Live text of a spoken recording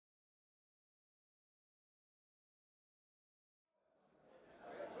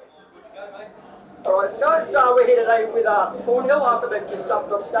Alright guys, we're here today with Thornhill after they've just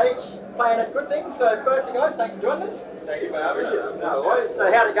jumped off stage playing at Good Things. So firstly guys, thanks for joining us. Thank you for having us. No worries.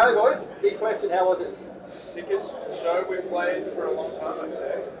 So how'd it go boys? Big question, how was it? Sickest show we've played for a long time, I'd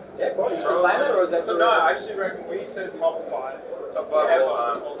say. Yeah, probably. You just saying that or is that so no, I actually reckon we said top 5. Top 5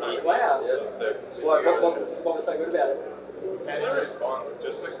 all time. Wow. Yeah, sick. What was so good about it? Just the response,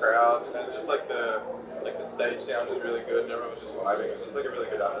 just the crowd, and just like the stage sound was really good, and everyone was just vibing. It was just like a really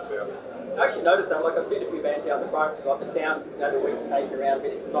good atmosphere. I actually noticed that. Like I've seen a few bands out the front, like the sound, you know, the wind's taken around a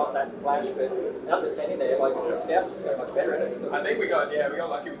bit. It's not that flash, but out the 10 in there, like the sound's just so much better. Isn't it? I think we got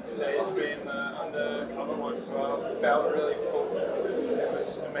lucky with the stage being the undercover one as well. It felt really full. It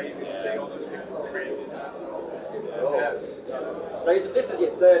was amazing to see all those people creating that. Cool. Yes. So this is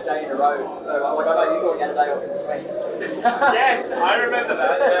your 3rd day in a row. So like I know you thought you had a day off in between. Yes, I remember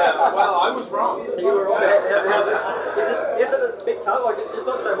that. Yeah. Well, I was wrong. You were wrong. Is it a big toll? Like it's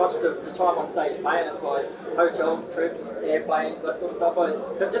not so much the time on stage playing. It's like hotel trips, airplanes, that sort of stuff. Like,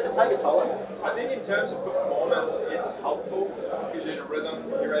 does it take a toll on you? I think in terms of performance, it's helpful because you're in a rhythm,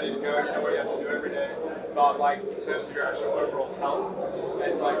 you're ready to go, you know what you have to do every day. But like in terms of your actual overall health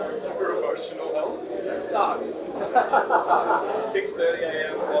and like your emotional health, it sucks. It sucks. 6:30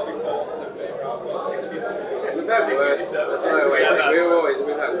 a.m. lobby calls have been rough. 6:50. We've had worse.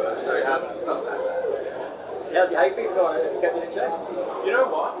 We've had worse. So it's not so bad. How's your hay fever going? Have you kept it in check? You know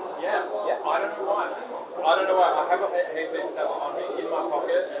what? Yeah. I don't know why. I have a hay fever tablet on me in my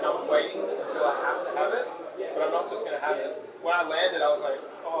pocket, and I'm waiting until I have to have it. But I'm not just going to have it. When I landed, I was like,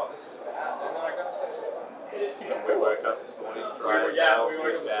 oh, this is bad. And then I got a stage. We woke up this morning dry. We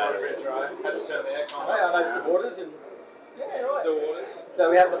woke up this morning really dry. Had to turn the aircon on. I noticed the waters and right. The waters.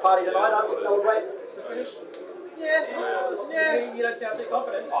 So we're having a party tonight, aren't you? Celebrate the finish. Yeah. You don't sound too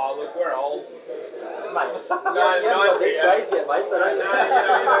confident. Oh, look, we're old. Mate. No, you haven't got these days yet, mate, so don't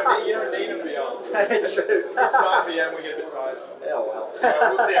you don't need them to be old. It's true. It's 9 p.m, we get a bit tired. Oh, well. So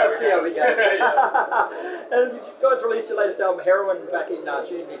we'll see how we go. And you guys released your latest album, Heroin, back in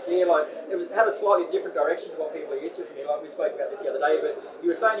June this year. Like, it had a slightly different direction to what people are used to from you. Like, we spoke about this the other day, but you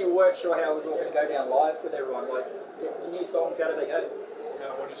were saying you weren't sure how it was all going to go down live with everyone. Like, the new songs, how did they go?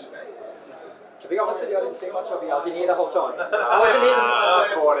 What did you think? To be honest with you, I didn't see much of you. I was in here the whole time. I wasn't in.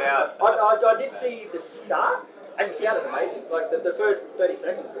 I did see the start, and you sounded amazing. Like the first 30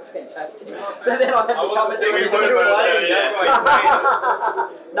 seconds were fantastic. But then I had to come and do it. That's why he's saying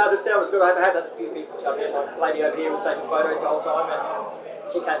it. No, the sound was good. I had a few people jump in. Like the lady over here was taking photos the whole time, and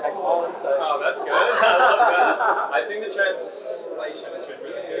she came back smiling. So. Oh, that's good. I love that. I think the translation has been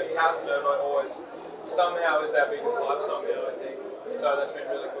really good. House Nova always somehow is our biggest live song now, I think. So that's been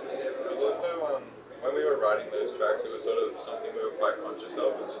really cool to see. It was also, when we were writing those tracks, it was sort of something we were quite conscious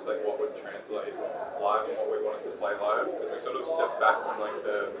of, was just like what would translate live and what we wanted to play live, because we sort of stepped back from like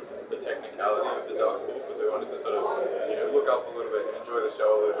the technicality of the dark pool, because we wanted to sort of, look up a little bit and enjoy the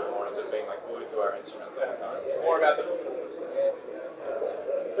show a little bit more instead of being like glued to our instruments all the time. More about the performance.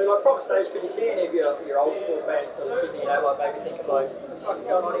 So like from stage, could you see any of your old school fans sort of sitting, like maybe thinking like, what the fuck's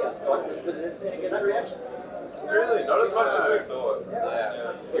going on here? Like, was there any good reaction? Really, not as much as we thought.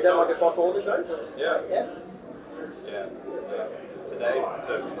 Yeah. Is that like across all the shows? Yeah. Yeah. Today,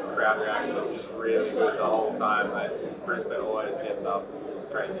 the crowd reaction was just really good the whole time. Like, Brisbane always gets up. It's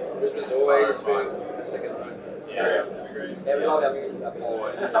crazy. Brisbane's always been a second home. Yeah, agreed. Yeah, we love our music up here.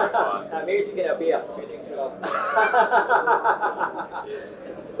 Always so fun. Our music and our beer, 2 things we love.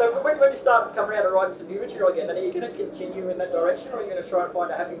 So when you start coming around and writing some new material again, then are you going to continue in that direction, or are you going to try and find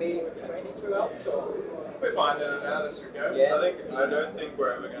a happy medium in between the 2 albums? Or? We're finding it out as we go. Yeah. I don't think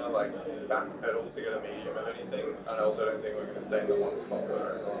we're ever gonna like backpedal to get a medium of anything, and I also don't think we're gonna stay in the one spot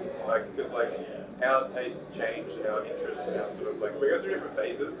where because our tastes change, our interests, and our sort of we go through different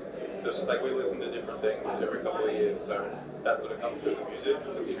phases. So it's just like we listen to different things every couple of years. So that sort of comes through the music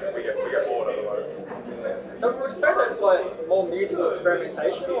because we get bored otherwise. So would you say that's like more musical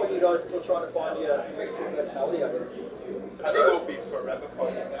experimentation, or are you guys still trying to find your musical personality? I guess. I think we'll be forever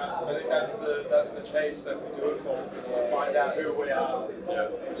finding that. I think that's the chase that we do it for, is to find out who we are.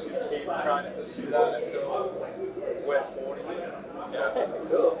 We're just going to keep trying to pursue that until we're 40.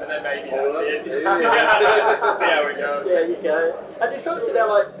 Cool. And then maybe that's it. We'll see how we go. Yeah, you go. And you sort of sit down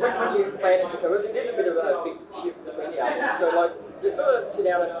when you plan into it, there's a bit of a big shift between the albums. So do you sort of sit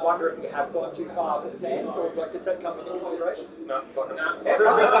down and wonder if you have gone too far for the fans, or does that come into consideration? No, fucking no.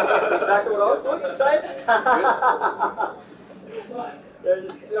 Exactly what I was going to say.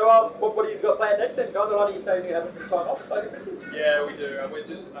 So what do you got planned next then? I know you say you haven't time off over Christmas. Yeah, we do. I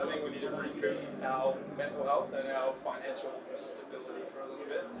think we need to recoup our mental health and our financial stability for a little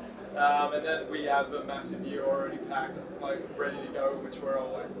bit. And then we have a massive year already packed, like ready to go, which we're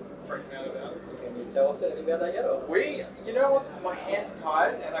all like freaking out about. Can you tell us anything about that yet? Or? You know what? My hands are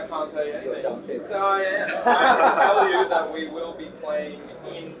tied, and I can't tell you anything. You're telling people. So I can tell you that we will be playing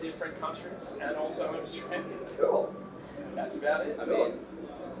in different countries and also in Australia. Cool. That's about it. I mean,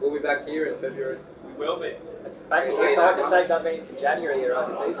 we'll be back here in February. We will be. It's back in so I can take that means in January you're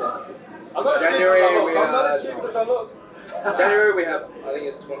overseas. I'm not January, I'm not as stupid as I look. January we have, I think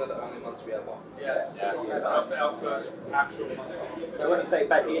it's one of the only months we have off. Yeah, it's our first actual month off. So when you say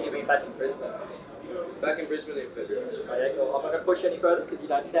back here, you mean back in Brisbane? Back in Brisbane in February. Okay, cool. I'm not going to push any further because you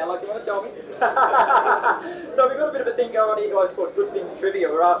don't sound like you want to tell me. So we've got a bit of a thing going on here, guys, called Good Things Trivia.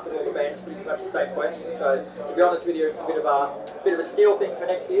 We're asking all the bands pretty much the same question. So to be honest with you, it's a bit of a steal thing for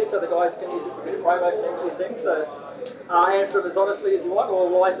next year, so the guys can use it for a bit of promo for next year's thing. So answer them as honestly as you want, or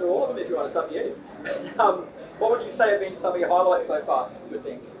lie through all of them if you want. It's up to you. What would you say have been some of your highlights so far? Good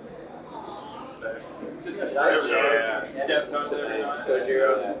things. Yeah. Deftones every night. Go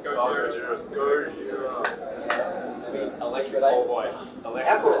Giro. Go Giro. I mean, Electra, Oh boy.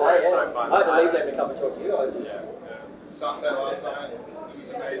 how cool are they? So fun. I had to leave them to come and talk to you guys. Yeah. Sunset last night. It was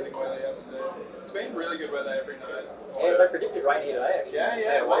amazing weather yesterday. It's been really good weather every night. Yeah, they predicted rain here today, actually.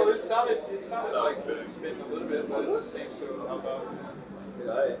 Yeah. Well, it started like spinning. spinning a little bit, but it seems to have held up. Good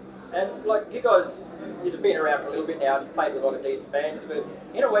day. And like you guys, you've been around for a little bit now and you've played with a lot of decent bands, but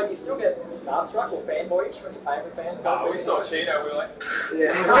in a way, do you still get starstruck or fanboyish when you're playing with bands? We saw Cheeto, we were like,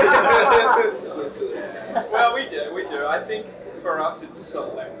 Yeah. well, we do. I think for us it's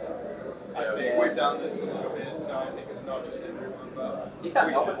select. I think we've done this a little bit, so I think it's not just everyone, but You can't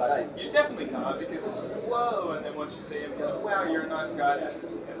help it, but hey. you definitely can't because it's just whoa, and then once you see him, you're like, wow, you're a nice guy. This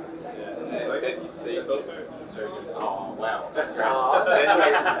is Like it's also very good. Oh wow, that's great. Oh,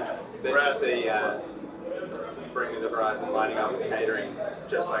 that's Then you see Bring Me the Horizon lining up and catering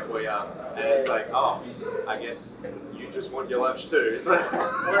just like we are, and it's like, oh, I guess you just want your lunch too. So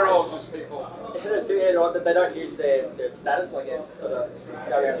we're all just people. They don't use their status, I guess, to sort of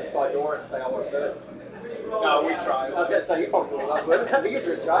go around the side door and say, I want it first. No, we try. I was going to say, you probably do it last week, but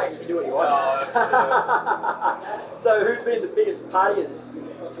you're Australian, you can do what you want. Oh, that's So who's been the biggest partiers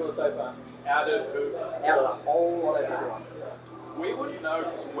on tour so far? out of who? Out of the whole lot of everyone. We wouldn't know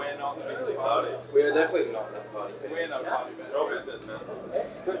because we're not the biggest parties. We are definitely not a party band. We're no party band. We're all business, man. Yeah,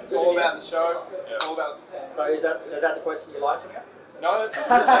 good. It's all about the show. Yeah. All about the performance. So is that the question you lied to me? No, that's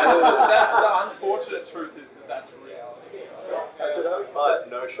the unfortunate truth is that's reality. So, but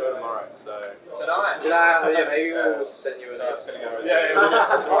no show tomorrow, so tonight. Yeah, maybe we'll send you a note gonna tomorrow. go. Yeah,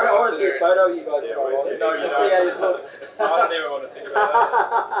 I want to see a photo of you guys Yeah, tomorrow. we'll see. No, you Let's see how you look. I don't even want to think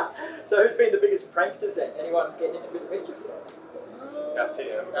about So who's been the biggest pranksters then? Anyone getting into a bit of mischief? Our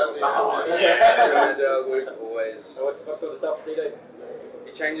TM. Oh, yeah. Luke always. So what sort of stuff does he do?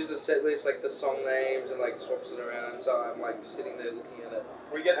 He changes the set list, like the song names, and like swaps it around. So I'm like sitting there looking at it,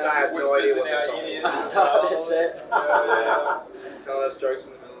 We get And I some have no whispers idea in what the our song ears. is. as well. That's it. telling us jokes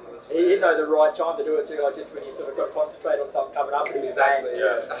in the middle of this. He didn't know the right time to do it too, like just when you sort of got to concentrate on something coming up. And Exactly.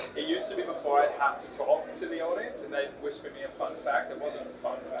 Yeah. It used to be before I'd have to talk to the audience and they'd whisper me a fun fact that wasn't a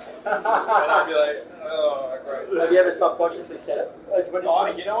fun fact. And I'd be like, oh, great. Have you ever subconsciously said it? Oh,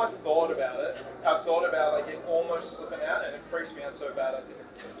 you know, I've thought about it. I've thought about like it almost slipping out, and it freaks me out so bad. I think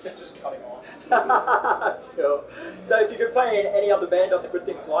I'm just cutting off. Cool. So if you could play in any other band on the Good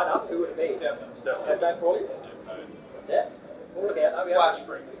Things lineup, who would it be? Deftones. Deftones for all Yeah. We'll look out. Slash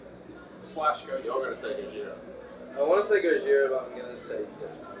Bring Me. Slash Go. You're going to say Gojira. I want to say Gojira, but I'm gonna say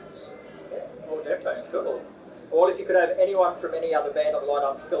Deftones. Yeah. All Deftones, cool. Or if you could have anyone from any other band on the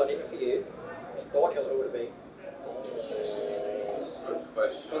lineup filling in for you, in Thornhill, who would it be? Good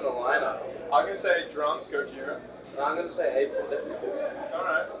question. From the lineup, I'm gonna say drums. Go Jira. I'm gonna say April Deftones. All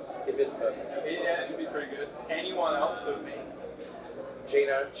right. If it's perfect. Yeah, it'd be pretty good. Anyone else but me?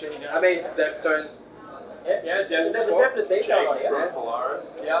 Gino. Gino. I mean Deftones. Yeah, There's a Jeff. definite theme going on Jake here. from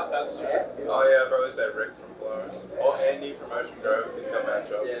Polaris. Yeah, that's true. Yeah. Oh yeah, probably say Rick from Polaris. Or Andy from Ocean Grove. He's got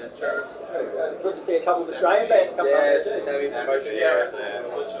matchups. Yeah. True. Good to see a couple of Australian bands coming Yeah, up here too. Sammy promotion. Yeah,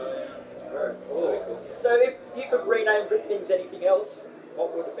 Yeah. literally. Cool. So if you could rename Good Things anything else, what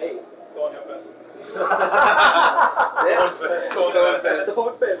would it be? Thornhill Fest. Yeah.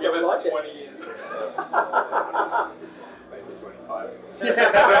 Thornfest, Give I us like 20 years. maybe 25.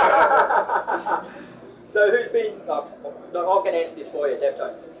 So who's been, no, I can answer this for you,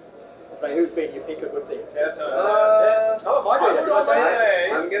 Deftones. So who's been your pick of Good Things? Deftones. Oh, my I'm dude. gonna That's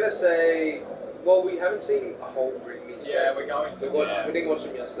say- I'm gonna say. Well, we haven't seen a whole Bring Me set. Yeah, we're going to. We didn't watch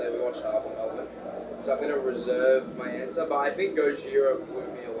them yesterday. We watched half of Melbourne. So I'm gonna reserve my answer, but I think Gojira blew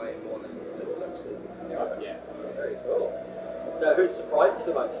me away more than Deftones did. Yeah. Very cool. So who surprised you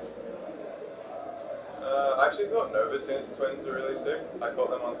the most? I actually thought Nova Twins were really sick. I caught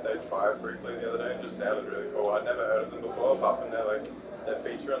them on stage 5 briefly the other day and just sounded really cool. I'd never heard of them before, apart from their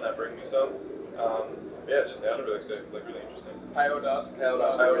feature on that Bring Me song. Yeah, it just sounded really sick. It's like really interesting. Pale Dusk. Pale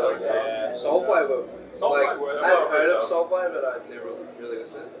Dusk. Yeah. Soulfly were. Soulfly were. I've heard of Soulfly, but I've never really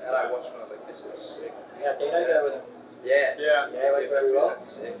listened. And I watched them and I was like, this is sick. How'd Dino go with them? Yeah. Yeah. Yeah, went very well. That's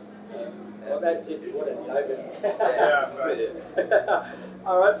sick. Well, that's if you wouldn't, you know, but... Yeah.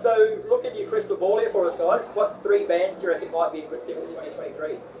 Alright, so look at your crystal ball here for us, guys. What 3 bands do you reckon might be a good thing for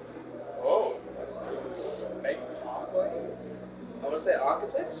 2023? Oh. Make Parkway? I want to say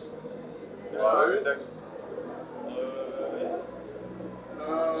Architects. Architects.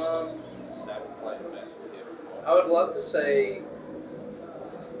 I would love to say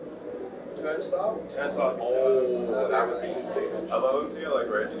Turnstile. Tesla. That would be big. I love them to get like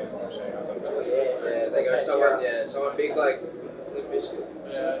Rage Against the Machine or something. Yeah, they go someone big like Limp Bizkit.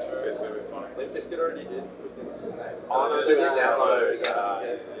 Yeah, true. It's gonna be funny. Limp Bizkit already did good things, didn't they? Oh, no, did they download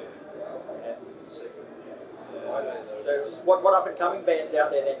download, yeah. So, what up and coming bands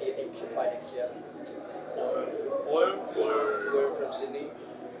out there then do you think should play next year? Blue from Sydney.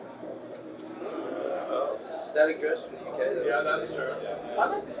 Static Dress from the UK. Yeah, that's true. I'd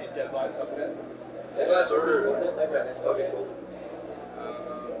like to see Deadlights up there. Deadlights are They've good. got this probably cool.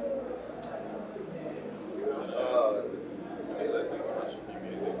 Are you listening to much new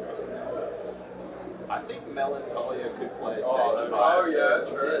music recently? I think Melancholia could play stage Oh, 5. Oh, yeah,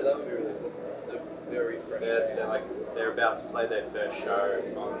 true. Yeah, that would be really cool. They're very fresh. They're about to play their first show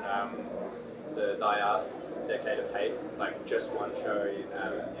on the Decade of Hate, like just one show in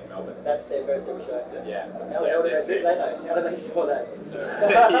Melbourne. That's their first ever show. Yeah. How the hell did they're they sick. know? How did they saw that?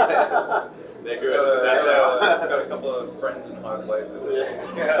 Yeah. They're good. That's how. Got a couple of friends in high places. Need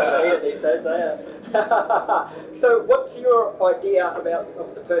it these days, don't you? So, what's your idea of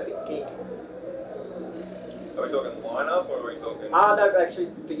the perfect gig? Are we talking lineup or are we talking? No, actually,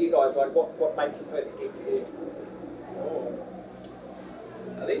 for you guys, like, what makes a perfect gig for you?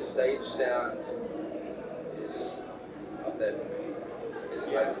 I think stage sound is up there for me. Is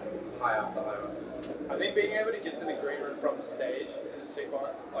it like high up the high one? I think being able to get to the green room from the stage is a sick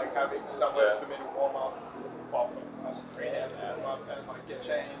one. Like having somewhere for me to warm up, well, for us 3 now to warm up and like get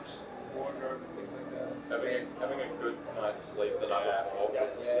changed, wardrobe and things like that. Having a good night's sleep the night before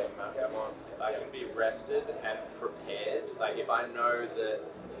is a massive one. If I can be rested and prepared, like if I know that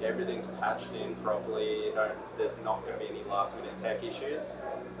everything's patched in properly, there's not going to be any last minute tech issues,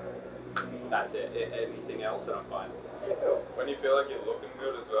 that's it. Anything else, then I'm fine. Yeah, cool. When you feel like you're looking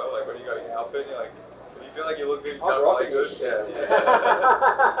good as well, like when you got your outfit, you're like, when you feel like you look good, you I'm can't play rocking good. this shit.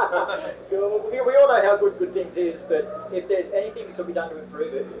 Cool. We all know how good things is, but if there's anything that could be done to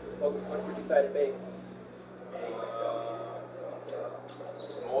improve it, what would you say to be?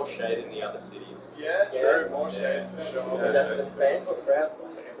 More shade in the other cities. Yeah, true. More shade for sure. Is that for the bands or the crowd?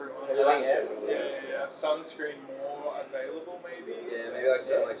 Everyone. Everything, Yeah. Sunscreen more available, maybe. Yeah, maybe like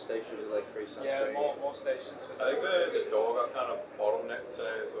some like stations with like free sunscreen. Yeah, more stations for I that. think the door got kind of bottlenecked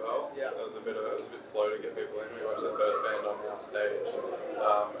today as well. Yeah. It was a bit slow to get people in. We watched the first band on stage. It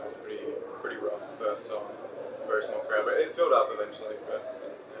was pretty rough first song. Very small crowd, but it filled up eventually.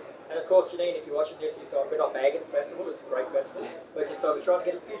 And of course, Janine, if you're watching this, we're not bagging the festival. It's a great festival. We're just trying to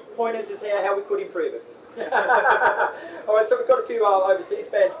get a few pointers as to how we could improve it. All right, so we've got a few overseas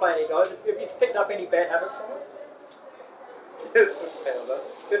bands playing here, guys. Have you picked up any bad habits from them?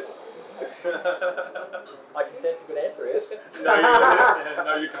 I can sense a good answer here.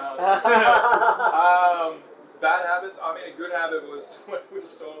 No, you can't. Bad habits. I mean, a good habit was when we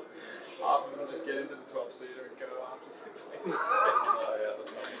saw half of them just get into the 12-seater and go after they played the stage.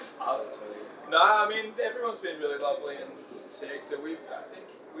 No, I mean everyone's been really lovely and sick. So I think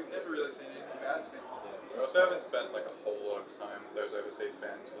we've never really seen anything bad. We also haven't spent like a whole lot of time with those overseas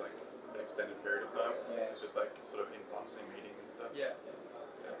bands for like an extended period of time. Yeah. It's just like sort of in passing meeting and stuff. Yeah.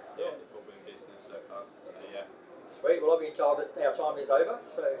 It's all been business so far. So yeah. Sweet. Well, I've been told that our time is over.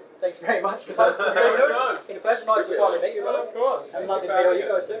 So thanks very much, guys. It's been a pleasure. Nice to finally meet you, brother. Of course. And lovely to meet all you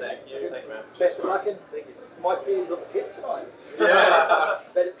guys too. Thank you. Thank you, man. Best of luck and might see you on the piss tonight. Yeah.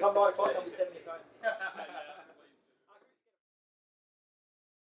 But come 9 o'clock, I'll be 70 years old.